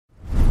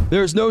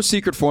There's no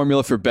secret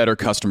formula for better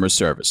customer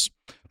service,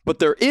 but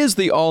there is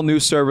the all-new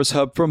Service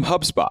Hub from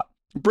HubSpot,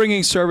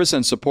 bringing service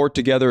and support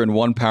together in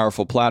one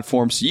powerful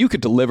platform so you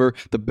can deliver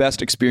the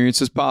best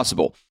experiences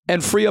possible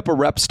and free up a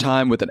rep's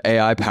time with an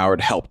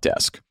AI-powered help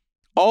desk.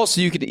 All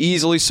so you can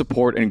easily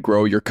support and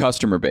grow your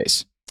customer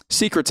base.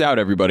 Secrets out,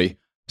 everybody.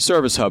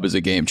 Service Hub is a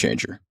game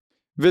changer.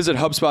 Visit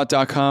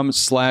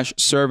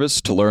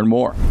HubSpot.com/service to learn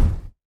more.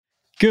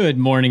 Good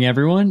morning,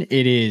 everyone.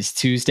 It is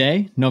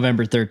Tuesday,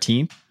 November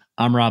 13th.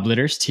 I'm Rob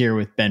Litterst here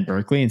with Ben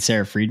Berkley and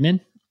Sarah Friedman,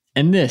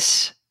 and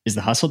this is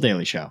the Hustle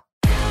Daily Show.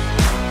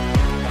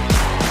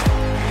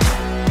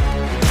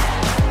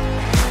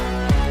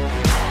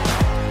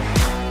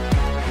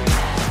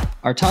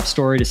 Our top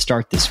story to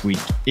start this week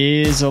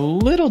is a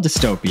little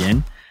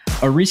dystopian.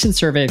 A recent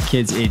survey of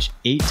kids aged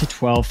 8 to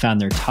 12 found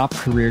their top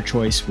career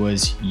choice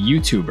was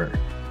YouTuber.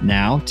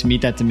 Now, to meet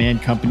that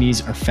demand,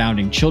 companies are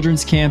founding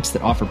children's camps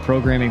that offer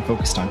programming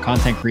focused on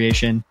content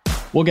creation.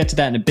 We'll get to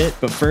that in a bit,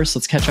 but first,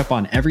 let's catch up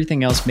on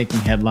everything else making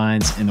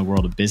headlines in the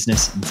world of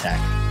business and tech.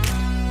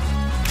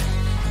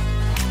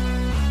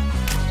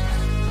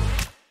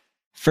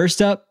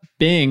 First up,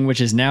 Bing, which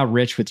is now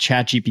rich with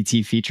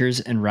ChatGPT features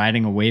and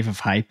riding a wave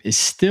of hype, is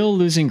still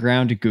losing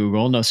ground to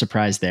Google. No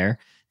surprise there.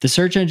 The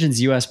search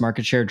engine's US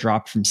market share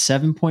dropped from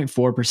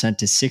 7.4%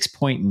 to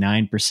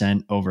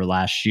 6.9% over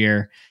last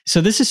year. So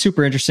this is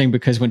super interesting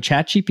because when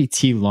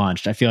ChatGPT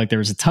launched, I feel like there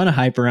was a ton of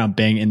hype around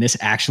Bing and this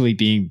actually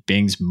being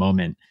Bing's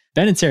moment.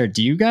 Ben and Sarah,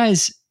 do you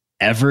guys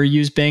ever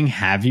use Bing?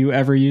 Have you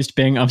ever used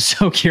Bing? I'm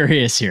so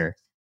curious here.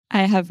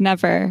 I have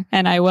never,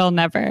 and I will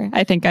never.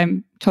 I think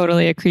I'm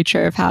totally a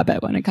creature of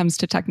habit when it comes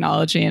to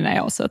technology, and I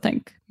also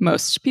think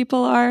most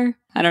people are.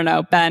 I don't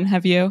know. Ben,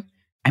 have you?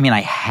 I mean,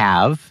 I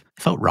have.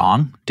 I felt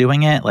wrong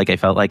doing it. Like, I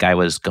felt like I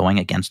was going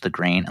against the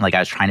grain and like I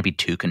was trying to be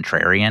too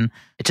contrarian.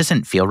 It just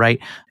didn't feel right.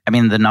 I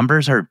mean, the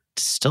numbers are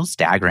still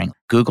staggering.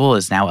 Google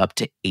is now up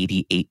to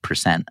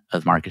 88%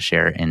 of market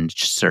share in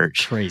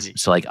search. Crazy.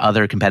 So like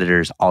other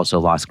competitors also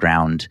lost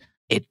ground.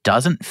 It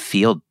doesn't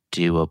feel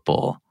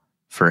doable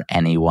for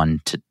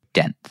anyone to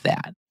dent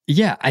that.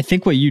 Yeah, I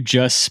think what you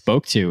just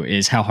spoke to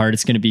is how hard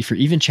it's going to be for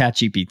even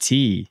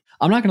ChatGPT.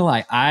 I'm not going to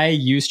lie, I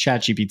used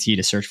ChatGPT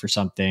to search for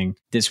something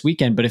this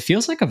weekend, but it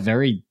feels like a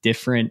very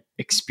different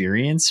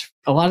experience.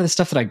 A lot of the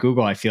stuff that I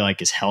Google, I feel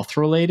like is health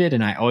related,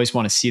 and I always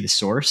want to see the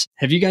source.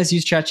 Have you guys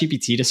used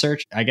ChatGPT to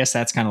search? I guess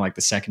that's kind of like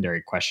the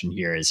secondary question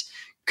here is,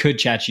 could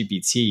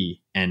ChatGPT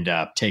end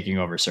up taking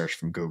over search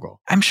from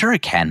Google? I'm sure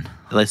it can.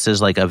 This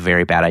is like a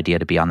very bad idea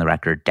to be on the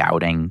record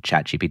doubting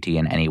ChatGPT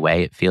in any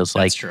way. It feels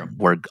like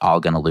we're all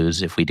going to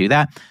lose if we do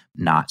that.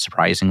 Not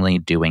surprisingly,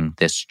 doing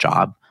this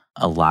job,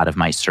 a lot of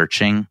my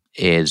searching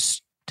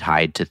is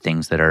tied to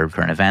things that are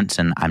current events,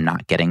 and I'm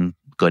not getting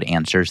good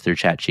answers through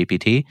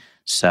ChatGPT.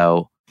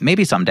 So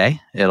maybe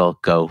someday it'll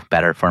go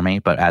better for me.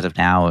 But as of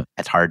now,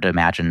 it's hard to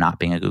imagine not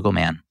being a Google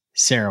man.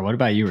 Sarah, what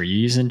about you? Are you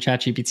using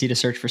ChatGPT to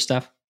search for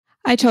stuff?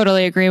 I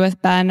totally agree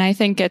with Ben. I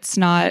think it's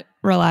not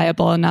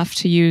reliable enough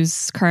to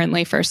use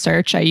currently for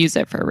search. I use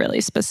it for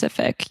really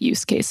specific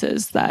use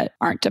cases that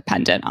aren't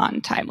dependent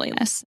on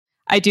timeliness.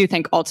 I do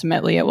think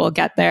ultimately it will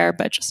get there,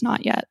 but just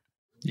not yet.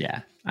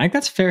 Yeah, I think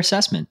that's a fair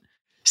assessment.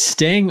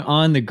 Staying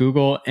on the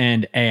Google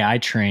and AI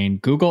train,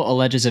 Google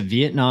alleges a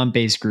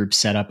Vietnam-based group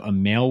set up a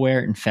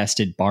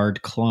malware-infested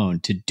Bard clone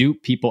to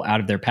dupe people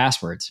out of their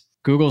passwords.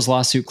 Google's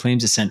lawsuit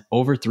claims it sent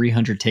over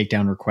 300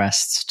 takedown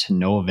requests to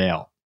no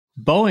avail.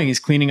 Boeing is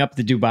cleaning up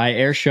the Dubai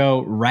Air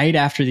Show right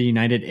after the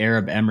United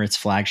Arab Emirates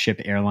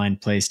flagship airline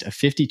placed a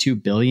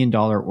 $52 billion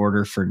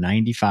order for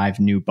 95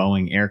 new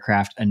Boeing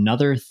aircraft.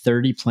 Another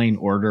 30-plane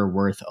order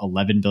worth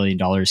 $11 billion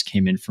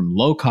came in from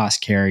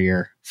low-cost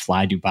carrier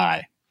Fly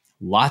Dubai.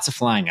 Lots of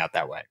flying out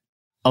that way.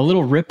 A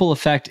little ripple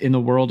effect in the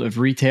world of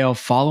retail.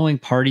 Following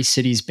Party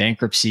City's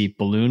bankruptcy,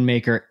 balloon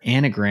maker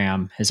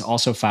Anagram has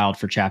also filed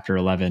for Chapter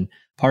 11.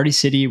 Party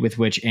City, with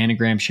which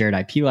Anagram shared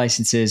IP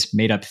licenses,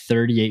 made up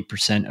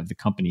 38% of the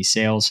company's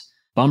sales.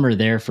 Bummer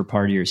there for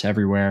partiers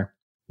everywhere.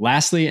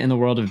 Lastly, in the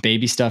world of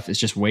baby stuff, is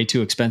just way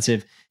too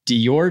expensive.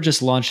 Dior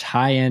just launched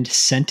high-end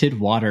scented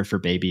water for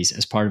babies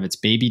as part of its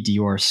Baby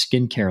Dior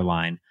skincare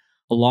line,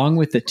 along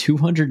with the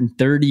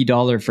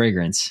 $230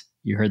 fragrance.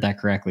 You heard that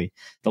correctly.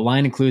 The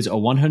line includes a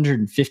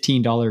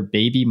 $115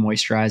 baby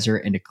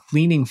moisturizer and a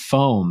cleaning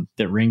foam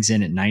that rings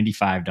in at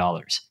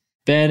 $95.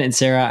 Ben and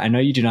Sarah, I know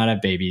you do not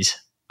have babies.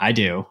 I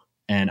do.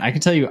 And I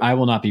can tell you I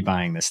will not be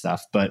buying this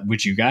stuff. But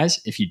would you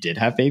guys, if you did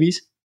have babies?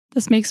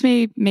 This makes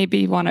me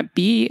maybe want to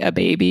be a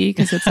baby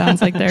because it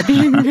sounds like they're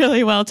being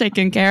really well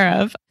taken care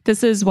of.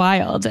 This is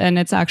wild. And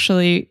it's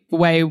actually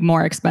way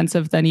more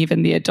expensive than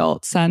even the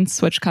adult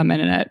scents, which come in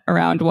at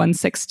around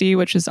 $160,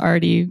 which is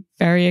already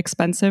very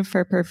expensive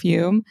for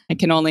perfume. I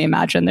can only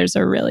imagine there's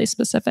a really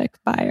specific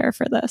buyer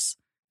for this.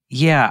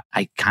 Yeah,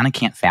 I kind of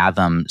can't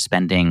fathom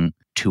spending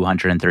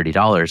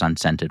 $230 on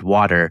scented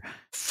water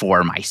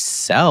for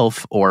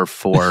myself or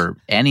for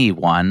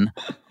anyone,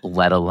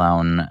 let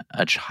alone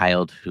a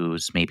child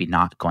who's maybe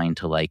not going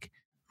to like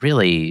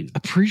really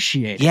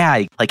appreciate it.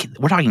 Yeah, like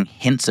we're talking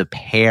hints of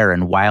pear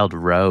and wild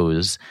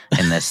rose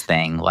in this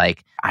thing.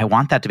 Like, I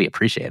want that to be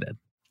appreciated.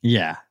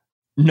 Yeah.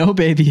 No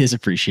baby is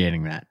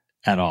appreciating that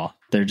at all.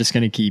 They're just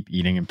going to keep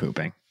eating and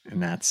pooping.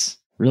 And that's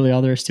really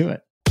all there is to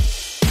it.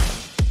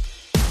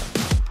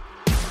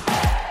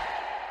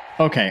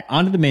 Okay,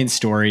 on to the main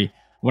story.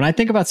 When I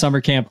think about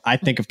summer camp, I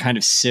think of kind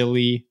of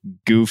silly,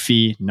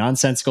 goofy,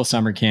 nonsensical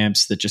summer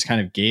camps that just kind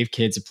of gave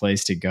kids a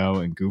place to go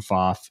and goof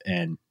off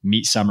and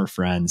meet summer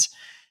friends.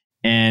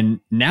 And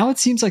now it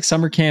seems like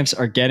summer camps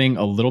are getting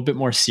a little bit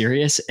more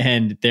serious,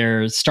 and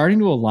they're starting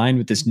to align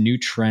with this new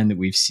trend that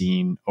we've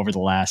seen over the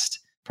last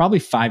probably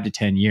 5 to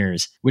 10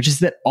 years, which is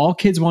that all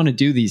kids want to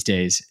do these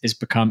days is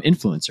become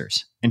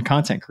influencers and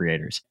content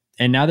creators.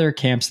 And now there are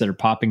camps that are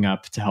popping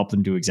up to help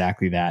them do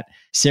exactly that.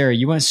 Sarah,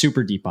 you went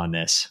super deep on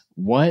this.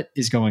 What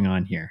is going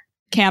on here?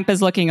 Camp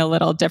is looking a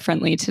little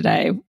differently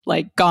today.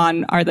 Like,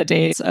 gone are the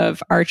days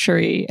of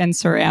archery and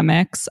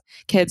ceramics.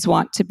 Kids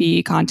want to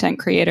be content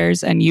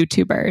creators and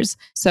YouTubers.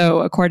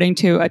 So according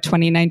to a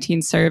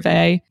 2019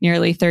 survey,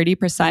 nearly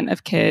 30%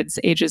 of kids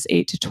ages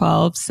 8 to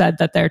 12 said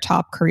that their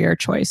top career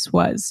choice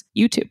was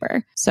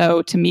YouTuber.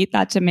 So to meet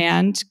that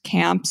demand,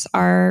 camps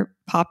are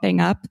popping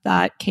up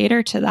that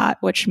cater to that,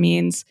 which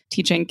means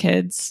teaching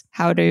kids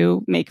how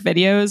to make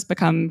videos,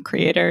 become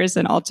creators,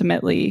 and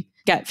ultimately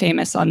get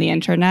famous on the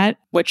internet,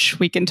 which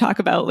we can talk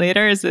about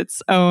later is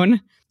its own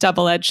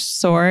double-edged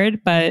sword.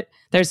 But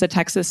there's a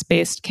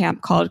Texas-based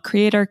camp called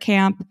Creator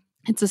Camp.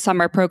 It's a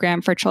summer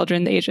program for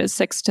children ages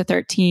 6 to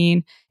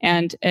 13,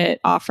 and it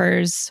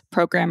offers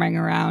programming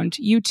around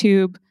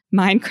YouTube,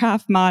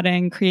 Minecraft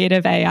modding,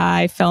 creative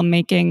AI,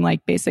 filmmaking,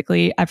 like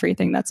basically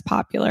everything that's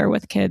popular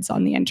with kids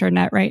on the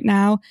internet right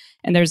now.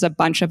 And there's a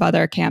bunch of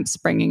other camps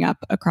springing up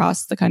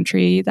across the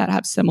country that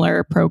have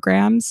similar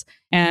programs.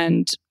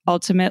 And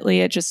ultimately,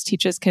 it just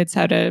teaches kids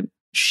how to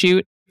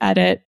shoot,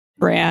 edit,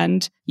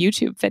 brand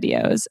YouTube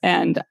videos.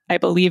 And I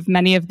believe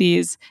many of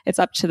these, it's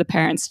up to the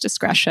parents'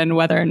 discretion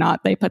whether or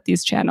not they put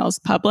these channels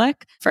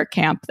public. For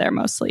camp, they're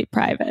mostly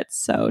private,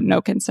 so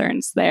no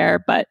concerns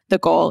there. But the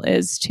goal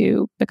is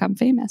to become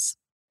famous.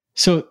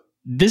 So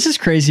this is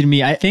crazy to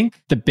me. I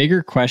think the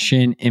bigger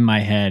question in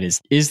my head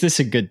is this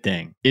a good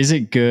thing? Is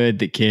it good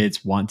that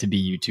kids want to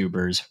be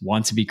YouTubers,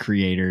 want to be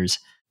creators?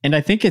 And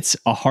I think it's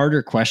a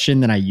harder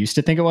question than I used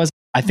to think it was.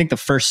 I think the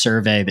first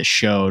survey that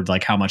showed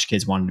like how much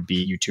kids wanted to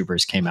be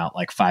YouTubers came out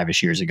like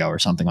 5-ish years ago or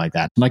something like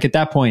that. Like at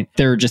that point,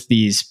 there were just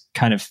these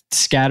kind of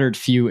scattered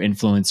few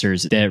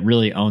influencers that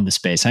really owned the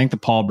space. I think the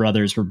Paul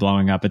brothers were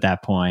blowing up at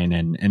that point,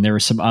 and there were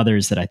some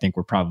others that I think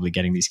were probably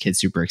getting these kids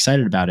super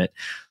excited about it.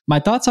 My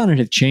thoughts on it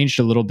have changed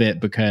a little bit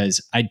because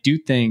I do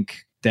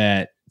think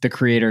that the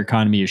creator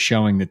economy is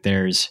showing that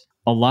there's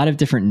a lot of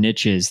different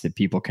niches that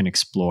people can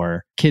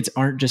explore. Kids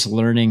aren't just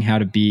learning how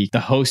to be the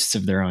hosts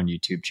of their own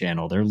YouTube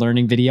channel. They're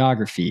learning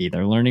videography.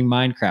 They're learning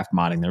Minecraft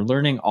modding. They're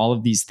learning all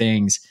of these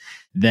things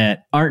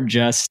that aren't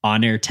just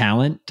on-air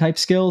talent type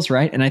skills,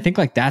 right? And I think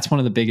like that's one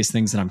of the biggest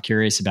things that I'm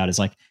curious about is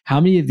like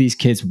how many of these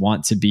kids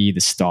want to be the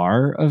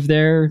star of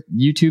their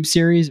YouTube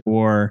series,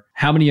 or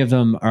how many of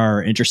them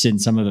are interested in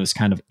some of those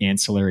kind of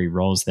ancillary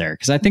roles there?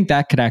 Because I think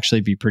that could actually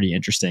be pretty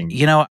interesting.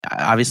 You know,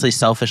 obviously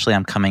selfishly,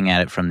 I'm coming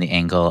at it from the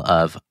angle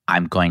of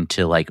I'm going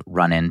to like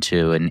run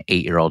into an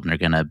 8-year-old and they're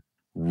going to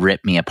rip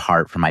me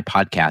apart for my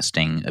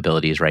podcasting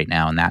abilities right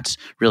now. And that's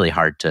really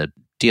hard to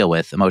deal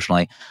with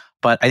emotionally.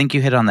 But I think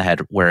you hit it on the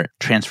head where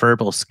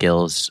transferable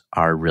skills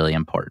are really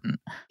important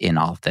in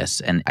all of this.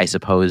 And I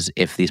suppose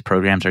if these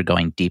programs are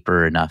going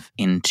deeper enough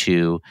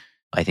into,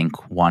 I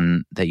think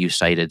one that you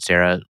cited,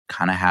 Sarah,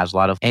 kind of has a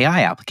lot of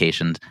AI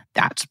applications,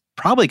 that's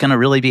probably going to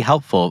really be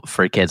helpful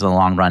for kids in the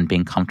long run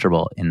being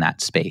comfortable in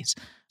that space.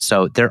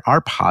 So there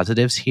are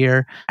positives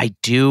here. I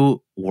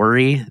do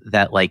worry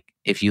that like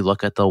if you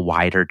look at the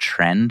wider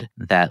trend,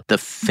 that the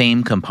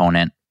fame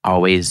component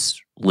always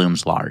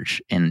looms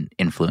large in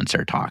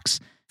influencer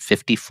talks.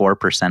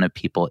 54% of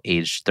people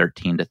aged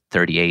 13 to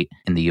 38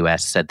 in the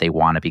US said they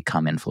want to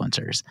become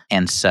influencers.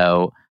 And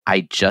so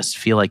I just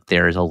feel like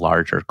there is a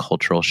larger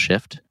cultural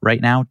shift right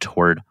now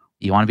toward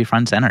you want to be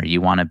front and center. You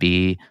want to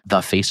be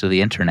the face of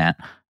the internet.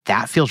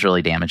 That feels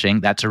really damaging.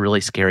 That's a really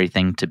scary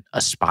thing to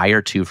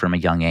aspire to from a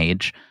young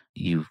age.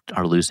 You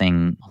are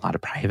losing a lot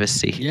of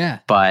privacy. Yeah.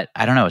 But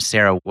I don't know,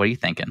 Sarah, what are you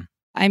thinking?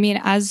 I mean,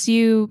 as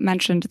you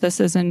mentioned, this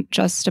isn't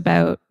just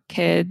about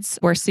kids.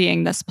 We're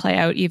seeing this play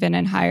out even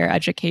in higher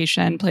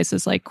education.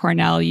 Places like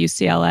Cornell,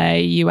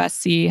 UCLA,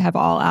 USC have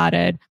all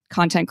added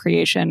content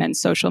creation and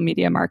social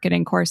media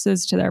marketing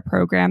courses to their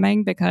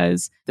programming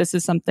because this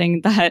is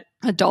something that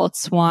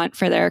adults want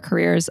for their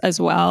careers as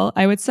well.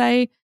 I would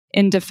say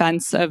in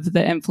defense of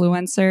the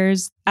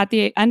influencers, at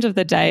the end of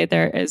the day,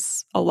 there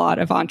is a lot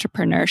of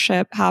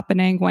entrepreneurship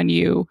happening when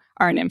you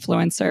are an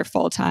influencer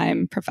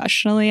full-time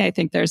professionally. I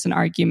think there's an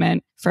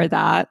argument for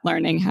that,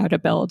 learning how to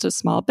build a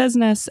small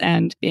business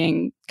and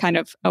being kind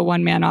of a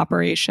one-man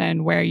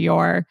operation where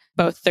you're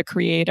both the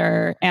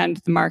creator and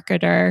the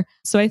marketer.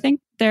 So I think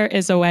there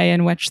is a way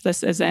in which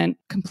this isn't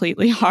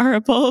completely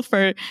horrible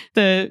for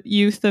the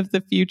youth of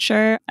the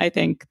future. I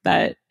think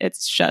that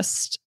it's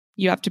just,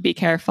 you have to be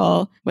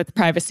careful with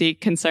privacy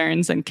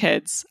concerns and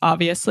kids,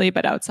 obviously.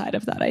 But outside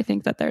of that, I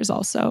think that there's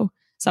also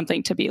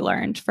something to be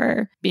learned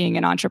for being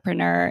an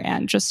entrepreneur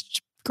and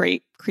just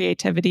great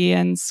creativity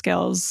and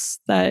skills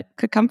that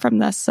could come from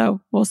this.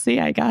 So we'll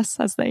see, I guess,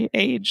 as they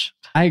age.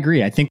 I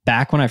agree. I think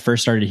back when I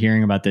first started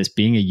hearing about this,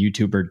 being a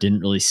YouTuber didn't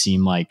really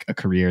seem like a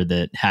career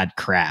that had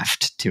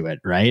craft to it,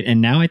 right?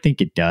 And now I think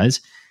it does.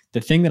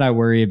 The thing that I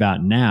worry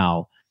about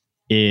now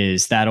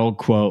is that old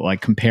quote,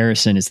 like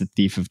comparison is the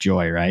thief of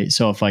joy, right?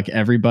 So if like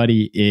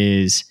everybody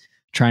is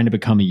trying to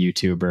become a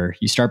YouTuber,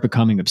 you start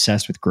becoming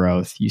obsessed with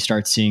growth. You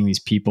start seeing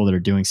these people that are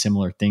doing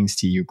similar things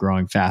to you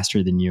growing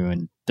faster than you.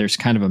 And there's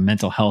kind of a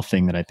mental health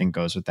thing that I think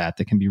goes with that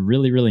can be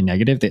really, really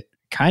negative, that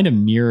kind of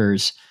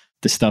mirrors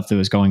the stuff that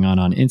was going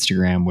on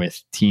Instagram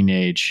with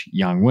teenage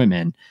young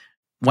women.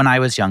 When I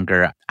was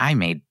younger, I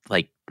made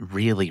like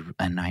really,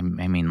 and I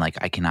mean like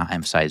I cannot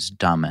emphasize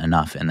dumb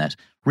enough in this,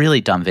 really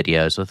dumb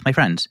videos with my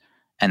friends.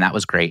 And that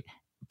was great.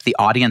 The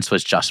audience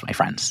was just my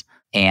friends.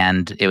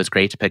 And it was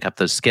great to pick up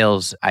those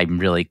skills. I'm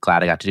really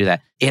glad I got to do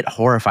that. It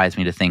horrifies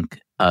me to think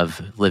of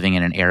living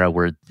in an era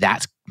where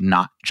that's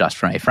not just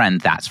for my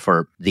friend, that's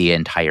for the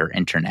entire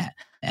internet.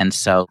 And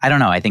so I don't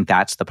know. I think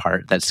that's the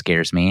part that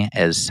scares me,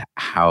 is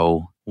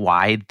how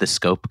wide the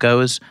scope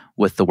goes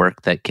with the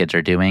work that kids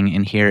are doing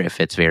in here. If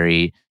it's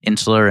very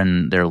insular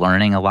and they're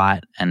learning a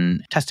lot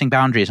and testing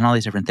boundaries and all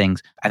these different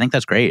things, I think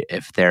that's great.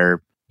 If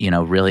they're,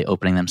 really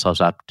opening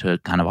themselves up to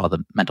kind of all the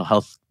mental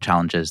health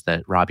challenges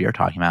that Rob, you're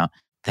talking about,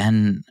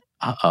 then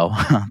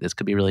this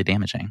could be really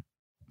damaging.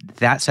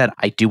 That said,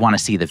 I do want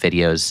to see the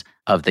videos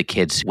of the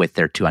kids with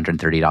their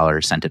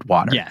 $230 scented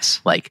water.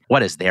 Yes. Like,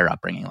 what is their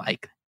upbringing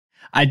like?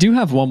 I do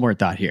have one more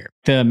thought here.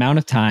 The amount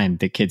of time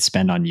that kids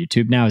spend on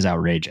YouTube now is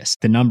outrageous.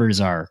 The numbers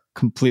are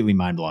completely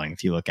mind-blowing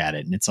if you look at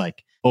it. And it's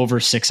like over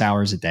 6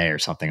 hours a day or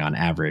something on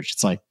average.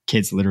 It's like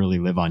kids literally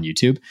live on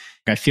YouTube.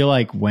 I feel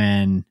like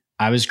when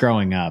I was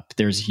growing up,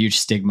 there was a huge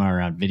stigma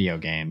around video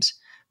games.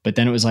 But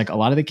then it was like a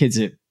lot of the kids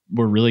that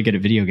were really good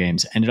at video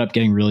games ended up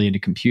getting really into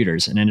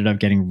computers and ended up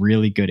getting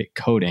really good at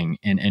coding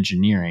and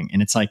engineering.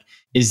 And it's like,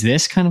 is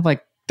this kind of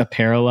like the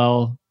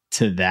parallel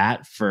to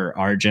that for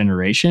our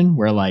generation,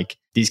 where like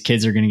these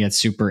kids are going to get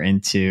super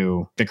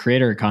into the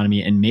creator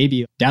economy, and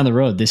maybe down the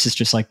road, this is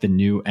just like the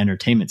new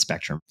entertainment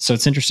spectrum. So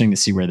it's interesting to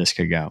see where this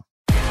could go.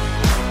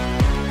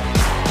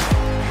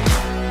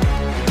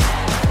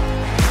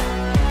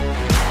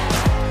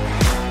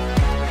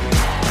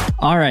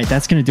 All right,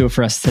 that's going to do it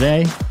for us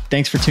today.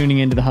 Thanks for tuning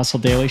into the Hustle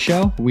Daily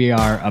Show. We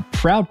are a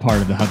proud part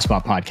of the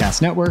HubSpot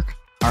Podcast Network.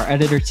 Our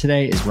editor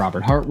today is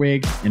Robert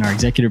Hartwig, and our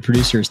executive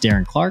producer is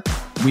Darren Clark.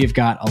 We have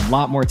got a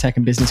lot more tech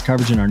and business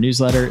coverage in our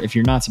newsletter. If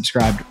you're not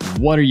subscribed,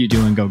 what are you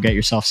doing? Go get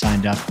yourself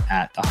signed up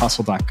at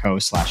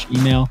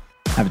thehustle.co/email.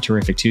 Have a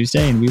terrific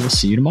Tuesday, and we will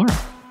see you tomorrow.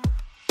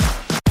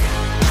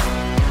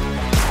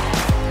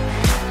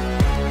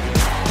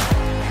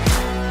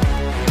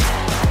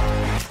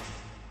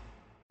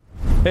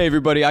 Hey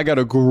everybody, I got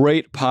a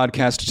great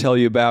podcast to tell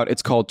you about.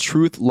 It's called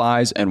Truth,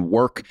 Lies, and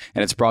Work,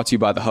 and it's brought to you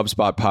by the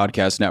HubSpot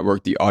Podcast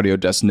Network, the audio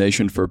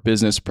destination for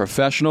business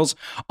professionals.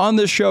 On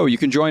this show, you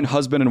can join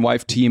husband and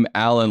wife team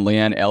Al and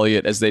Leanne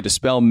Elliott as they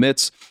dispel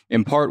myths,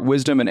 impart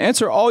wisdom, and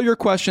answer all your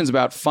questions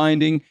about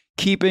finding,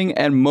 keeping,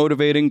 and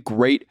motivating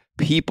great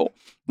people.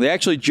 They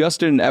actually just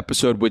did an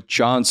episode with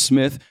John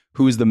Smith,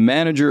 who is the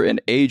manager and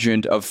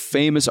agent of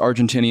famous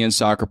Argentinian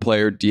soccer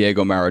player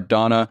Diego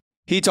Maradona.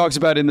 He talks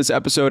about in this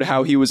episode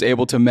how he was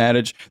able to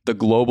manage the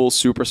global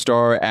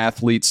superstar,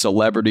 athlete,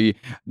 celebrity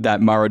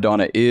that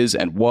Maradona is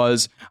and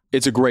was.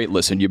 It's a great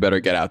listen. You better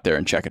get out there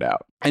and check it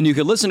out. And you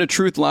can listen to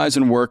Truth, Lies,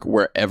 and Work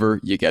wherever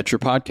you get your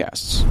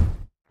podcasts.